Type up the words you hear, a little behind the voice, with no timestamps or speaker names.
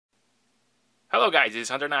Hello guys, it's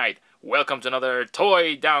Hunter Knight. Welcome to another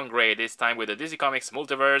toy downgrade, this time with the DC Comics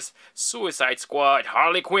Multiverse Suicide Squad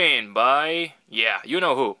Harley Quinn by, yeah, you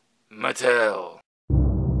know who, Mattel.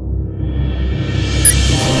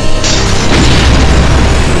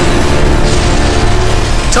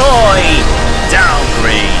 Toy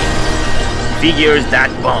downgrade. Figures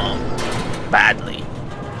that bomb badly.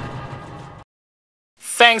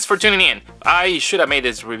 Thanks for tuning in. I should have made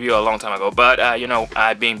this review a long time ago, but you know,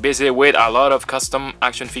 I've been busy with a lot of custom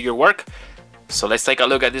action figure work. So let's take a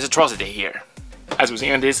look at this atrocity here. As we've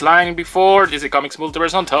seen in this line before, DC Comics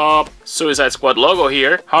Multiverse on top, Suicide Squad logo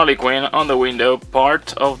here, Harley Quinn on the window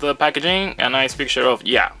part of the packaging, a nice picture of,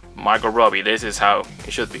 yeah, Margot Robbie. This is how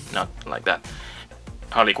it should be, not like that.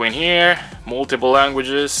 Harley Quinn here, multiple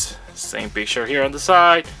languages, same picture here on the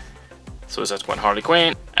side. Suicide Squad Harley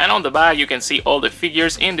Quinn, and on the back you can see all the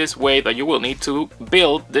figures in this way that you will need to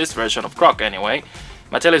build this version of Croc anyway.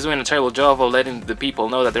 Mattel is doing a terrible job of letting the people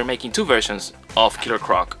know that they're making two versions of Killer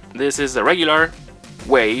Croc. This is the regular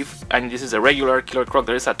wave, and this is a regular Killer Croc.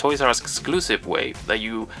 There is a Toys R Us exclusive wave that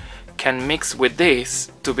you can mix with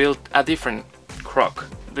this to build a different Croc.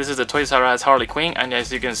 This is the Toys R Us Harley Quinn, and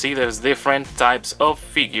as you can see there's different types of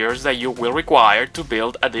figures that you will require to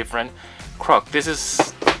build a different Croc.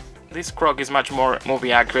 This Croc is much more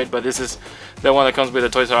movie accurate, but this is the one that comes with the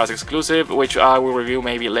Toys R Us exclusive, which I will review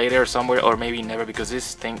maybe later somewhere, or maybe never, because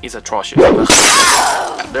this thing is atrocious.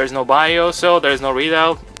 There's no bio, so there's no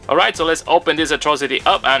readout. Alright, so let's open this atrocity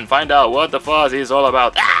up and find out what the fuss is all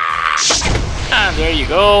about. And there you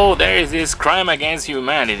go, there is this crime against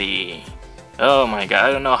humanity. Oh my god,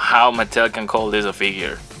 I don't know how Mattel can call this a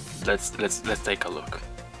figure. Let's take a look.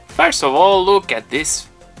 First of all, look at this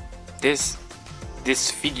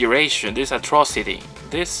figuration, this atrocity.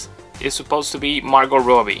 This is supposed to be Margot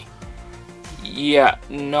Robbie. Yeah,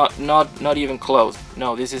 not even close.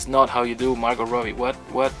 No, this is not how you do Margot Robbie.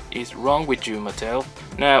 What is wrong with you, Mattel?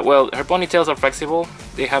 Now, well, her ponytails are flexible.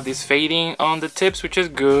 They have this fading on the tips, which is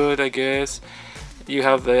good, I guess. You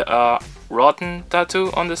have the rotten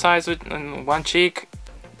tattoo on the sides with one cheek.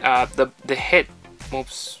 The head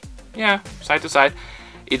moves, yeah, side to side.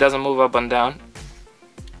 It doesn't move up and down.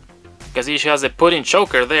 Because she has a pudding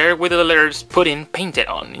choker there with the letters pudding painted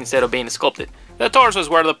on instead of being sculpted. The torso is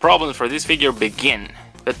where the problems for this figure begin.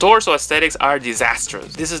 The torso aesthetics are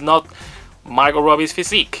disastrous. This is not Margot Robbie's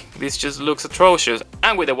physique. This just looks atrocious.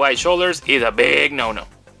 And with the wide shoulders is a big no-no.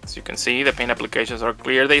 As you can see, the paint applications are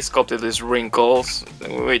clear. They sculpted these wrinkles,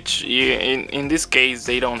 which in this case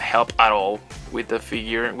they don't help at all with the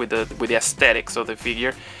figure, with the aesthetics of the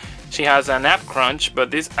figure. She has an ab crunch,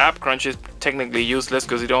 but this ab crunch is technically useless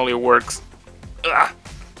because it only works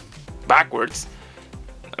backwards,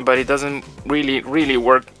 but it doesn't really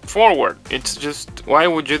work forward. It's just, why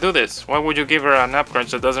would you do this? Why would you give her an ab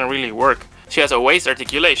crunch that doesn't really work? She has a waist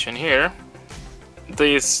articulation here.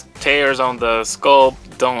 These tears on the sculpt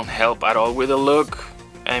don't help at all with the look.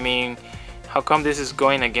 I mean, how come this is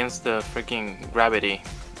going against the freaking gravity?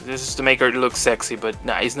 This is to make her look sexy, but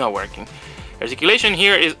nah, it's not working. Articulation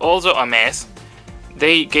here is also a mess.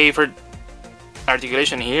 They gave her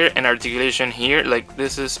articulation here and articulation here. Like,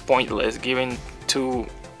 this is pointless. Giving two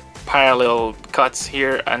parallel cuts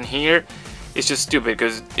here and here, it's just stupid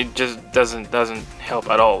because it just doesn't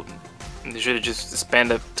help at all. They should have just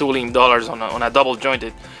spent $2 million on a double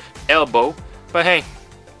jointed elbow. But hey,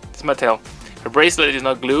 it's Mattel. Her bracelet is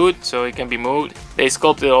not glued, so it can be moved. They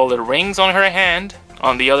sculpted all the rings on her hand.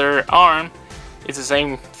 On the other arm, it's the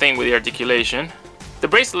same thing with the articulation. The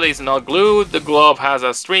bracelet is not glued, the glove has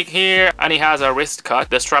a streak here, and it has a wrist cut.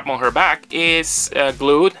 The strap on her back is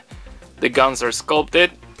glued. The guns are sculpted,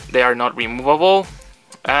 they are not removable.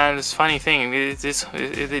 And this funny thing,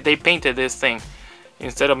 they painted this thing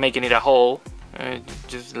instead of making it a hole.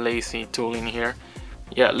 Just lazy tooling here.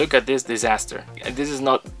 Yeah, look at this disaster. And this is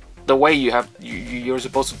not the way you're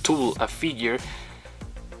supposed to tool a figure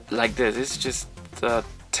like this. It's just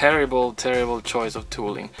terrible choice of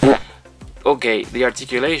tooling. Okay, the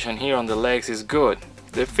articulation here on the legs is good.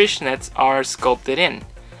 The fishnets are sculpted in.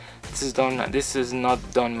 This is not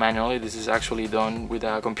done manually. This is actually done with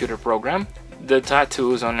a computer program. The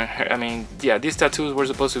tattoos on her, I mean, yeah, these tattoos were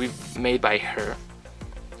supposed to be made by her,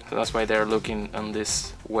 so that's why they're looking on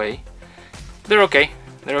this way. They're okay.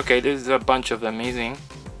 There's a bunch of amazing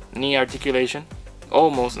knee articulation,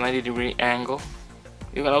 almost 90-degree angle.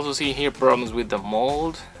 You can also see here problems with the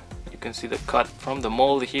mold. You can see the cut from the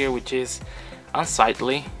mold here, which is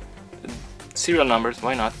unsightly. Serial numbers,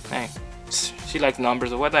 why not? Hey, she likes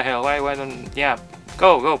numbers. What the hell? Why don't? Yeah,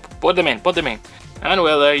 go, put them in. And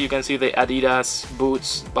well, there you can see the Adidas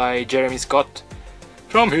boots by Jeremy Scott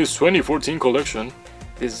from his 2014 collection.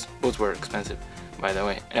 These boots were expensive, by the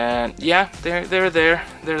way. And yeah, they're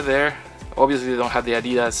there. Obviously they don't have the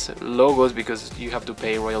Adidas logos because you have to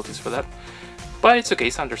pay royalties for that. But it's okay,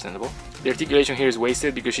 it's understandable. The articulation here is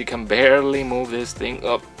wasted because she can barely move this thing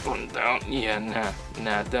up and down. Yeah,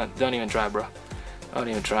 nah, don't even try, bro. Don't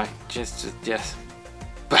even try. Just yes.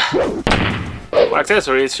 For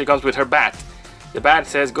accessories, she comes with her bat. The bat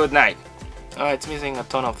says good night. Oh, it's missing a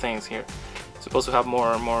ton of things here. It's supposed to have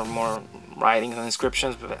more writings and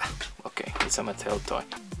inscriptions, but okay, it's a Mattel toy.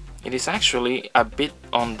 It is actually a bit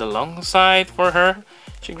on the long side for her.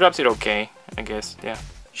 She grabs it okay, I guess, yeah.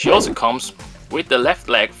 She also comes with the left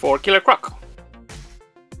leg for Killer Croc.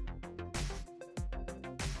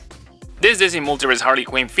 This Disney Multiverse Harley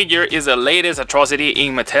Quinn figure is the latest atrocity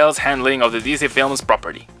in Mattel's handling of the DC Films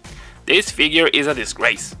property. This figure is a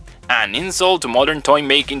disgrace, an insult to modern toy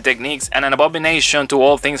making techniques and an abomination to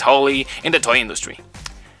all things Harley in the toy industry.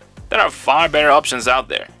 There are far better options out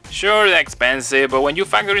there. Sure, they're expensive, but when you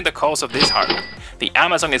factor in the cost of this Harley, the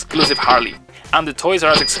Amazon exclusive Harley, and the Toys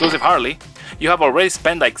R Us exclusive Harley, you have already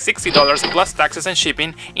spent like $60 plus taxes and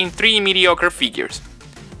shipping in 3 mediocre figures.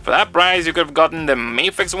 For that price, you could have gotten the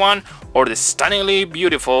Mayfix one or the stunningly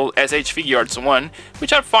beautiful SH Figuarts one,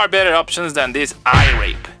 which are far better options than this eye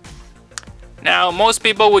rape. Now, most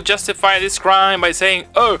people would justify this crime by saying,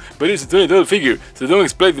 oh, but it's a $20 figure, so don't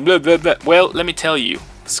expect blah blah blah. Well, let me tell you,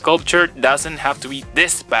 sculpture doesn't have to be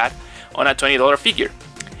this bad on a $20 figure.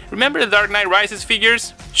 Remember the Dark Knight Rises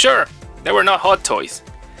figures? Sure, they were not hot toys,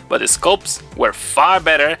 but the sculpts were far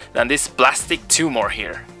better than this plastic tumor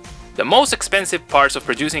here. The most expensive parts of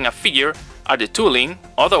producing a figure are the tooling,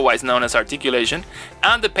 otherwise known as articulation,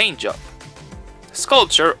 and the paint job.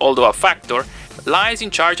 Sculpture, although a factor, lies in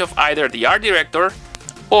charge of either the art director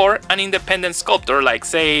or an independent sculptor like,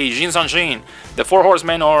 say, Jin Sanshin, the Four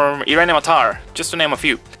Horsemen, or Irene Matar, just to name a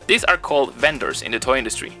few. These are called vendors in the toy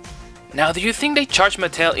industry. Now, do you think they charge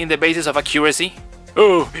Mattel in the basis of accuracy?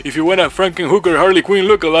 Oh, if you want a Frankenhooker Harley Quinn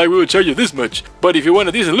look-alike, we will charge you this much. But if you want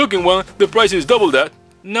a decent looking one, the price is double that.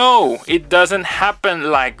 No, it doesn't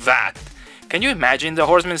happen like that. Can you imagine the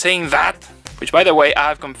Horsemen saying that? Which, by the way, I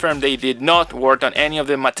have confirmed they did not work on any of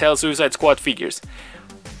the Mattel Suicide Squad figures.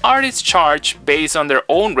 Artists charge based on their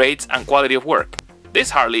own rates and quality of work.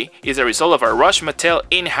 This Harley is a result of a rush Mattel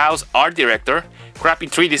in-house art director, crappy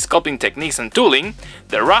 3D sculpting techniques and tooling,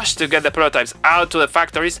 the rush to get the prototypes out to the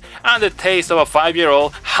factories, and the taste of a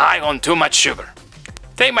 5-year-old high on too much sugar.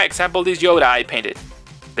 Take my example, this Yoda I painted.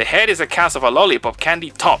 The head is a cast of a lollipop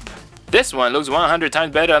candy top. This one looks 100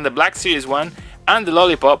 times better than the Black Series one, and the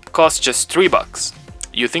lollipop costs just $3.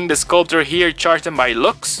 You think the sculptor here charged them by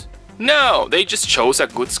looks? No, they just chose a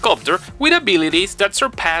good sculptor with abilities that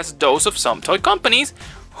surpassed those of some toy companies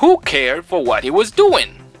who cared for what he was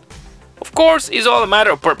doing. Of course, it's all a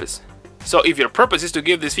matter of purpose. So if your purpose is to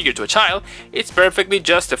give this figure to a child, it's perfectly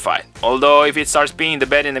justified. Although if it starts peeing in the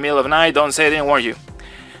bed in the middle of the night, don't say I didn't warn you.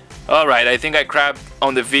 Alright, I think I crapped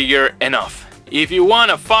on the figure enough. If you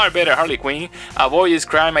want a far better Harley Quinn, avoid this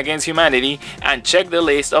crime against humanity and check the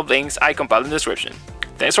list of links I compiled in the description.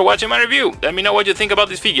 Thanks for watching my review. Let me know what you think about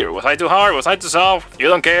this figure. Was I too hard? Was I too soft? You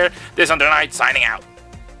don't care. This Under Night signing out.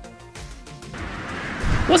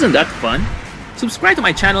 Wasn't that fun? Subscribe to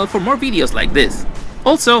my channel for more videos like this.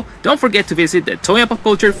 Also, don't forget to visit the Toy and Pop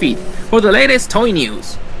Culture feed for the latest toy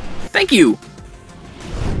news. Thank you!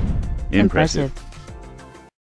 Impressive.